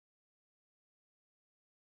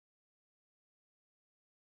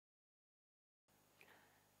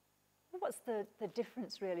what's the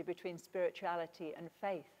difference really between spirituality and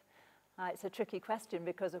faith? It's a tricky question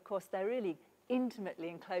because, of course, they're really intimately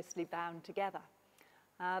and closely bound together.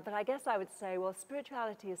 But I guess I would say, well,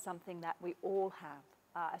 spirituality is something that we all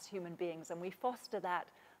have as human beings, and we foster that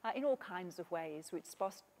in all kinds of ways. We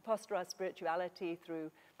foster our spirituality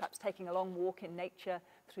through perhaps taking a long walk in nature,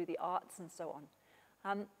 through the arts and so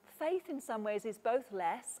on. Faith in some ways is both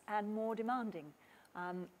less and more demanding.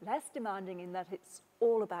 Less demanding in that it's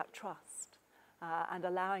all about trust and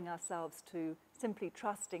allowing ourselves to simply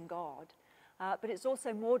trust in God. But it's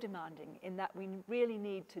also more demanding in that we really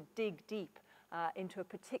need to dig deep into a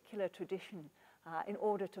particular tradition in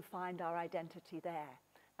order to find our identity there.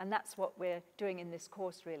 And that's what we're doing in this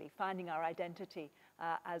course, really, finding our identity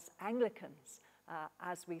as Anglicans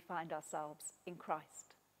as we find ourselves in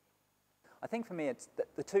Christ. I think for me, it's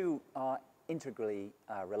the two are integrally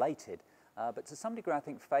related, but to some degree I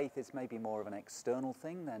think faith is maybe more of an external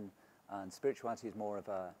thing and spirituality is more of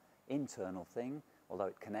an internal thing, although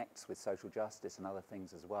it connects with social justice and other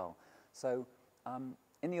things as well. So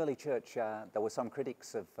in the early church, there were some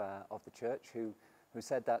critics of the church who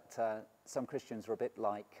said that some Christians were a bit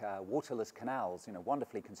like waterless canals, you know,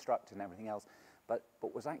 wonderfully constructed and everything else, but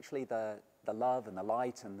was actually the love and the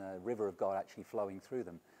light and the river of God actually flowing through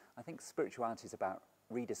them. I think spirituality is about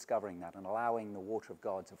rediscovering that and allowing the water of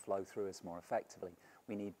God to flow through us more effectively.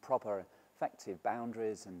 We need proper, effective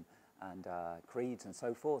boundaries and creeds and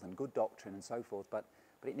so forth, and good doctrine and so forth, but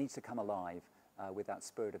it needs to come alive with that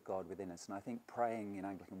Spirit of God within us. And I think praying in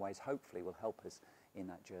Anglican Ways hopefully will help us in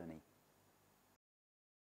that journey.